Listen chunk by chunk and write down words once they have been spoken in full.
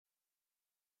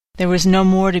There was no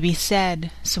more to be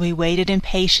said, so we waited in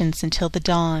patience until the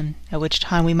dawn, at which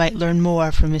time we might learn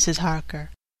more from Mrs. Harker.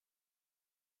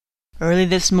 Early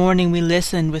this morning we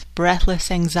listened with breathless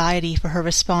anxiety for her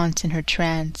response in her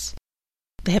trance.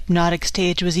 The hypnotic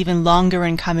stage was even longer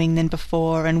in coming than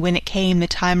before, and when it came, the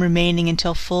time remaining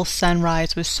until full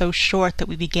sunrise was so short that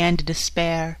we began to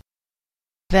despair.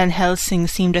 Van Helsing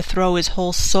seemed to throw his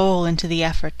whole soul into the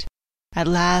effort. At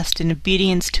last, in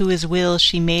obedience to his will,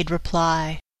 she made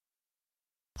reply.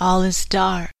 "All is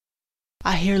dark.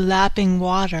 I hear lapping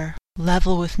water,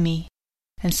 level with me,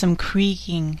 and some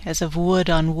creaking as of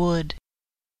wood on wood."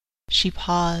 She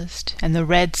paused, and the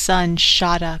red sun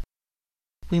shot up.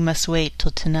 We must wait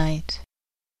till tonight.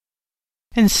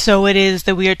 And so it is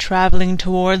that we are travelling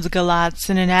towards Galatz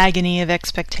in an agony of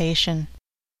expectation.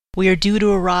 We are due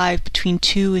to arrive between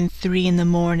 2 and 3 in the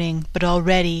morning, but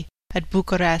already, at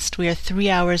Bucharest, we are 3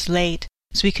 hours late,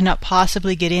 so we cannot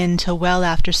possibly get in till well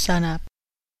after sun-up.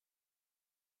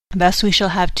 Thus we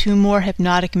shall have 2 more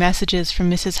hypnotic messages from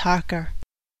Mrs. Harker.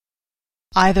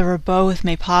 Either or both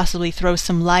may possibly throw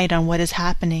some light on what is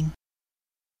happening.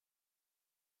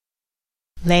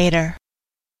 Later.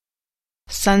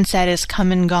 Sunset is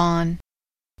come and gone.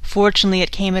 Fortunately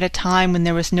it came at a time when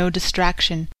there was no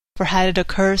distraction, for had it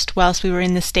occurred whilst we were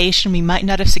in the station we might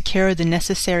not have secured the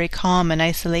necessary calm and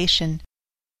isolation.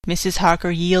 Mrs.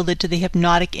 Harker yielded to the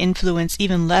hypnotic influence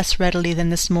even less readily than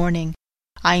this morning.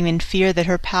 I am in fear that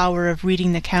her power of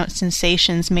reading the Count's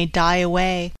sensations may die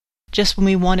away, just when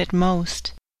we want it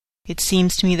most. It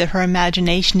seems to me that her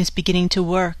imagination is beginning to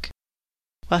work.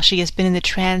 While she has been in the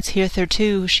trance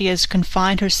hitherto, she has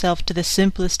confined herself to the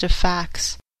simplest of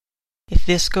facts. If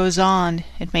this goes on,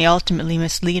 it may ultimately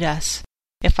mislead us.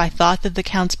 If I thought that the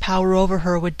Count's power over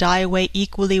her would die away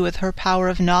equally with her power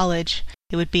of knowledge,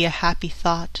 it would be a happy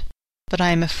thought, but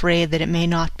I am afraid that it may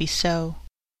not be so.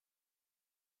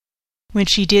 When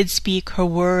she did speak, her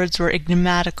words were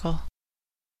enigmatical.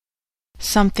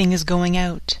 Something is going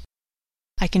out.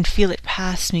 I can feel it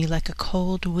pass me like a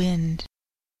cold wind.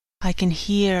 I can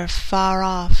hear, far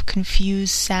off,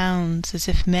 confused sounds as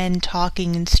if men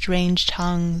talking in strange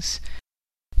tongues,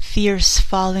 fierce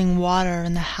falling water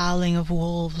and the howling of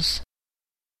wolves.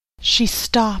 She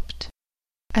stopped,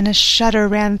 and a shudder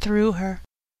ran through her,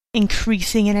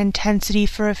 increasing in intensity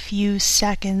for a few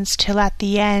seconds, till at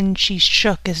the end she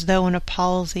shook as though in a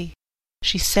palsy.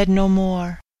 She said no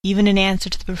more, even in answer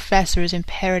to the professor's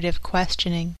imperative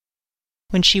questioning.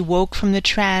 When she woke from the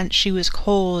trance she was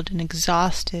cold and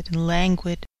exhausted and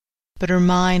languid, but her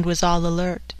mind was all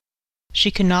alert. She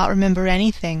could not remember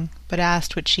anything, but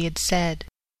asked what she had said.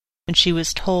 When she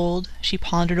was told, she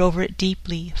pondered over it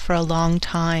deeply for a long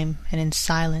time and in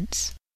silence.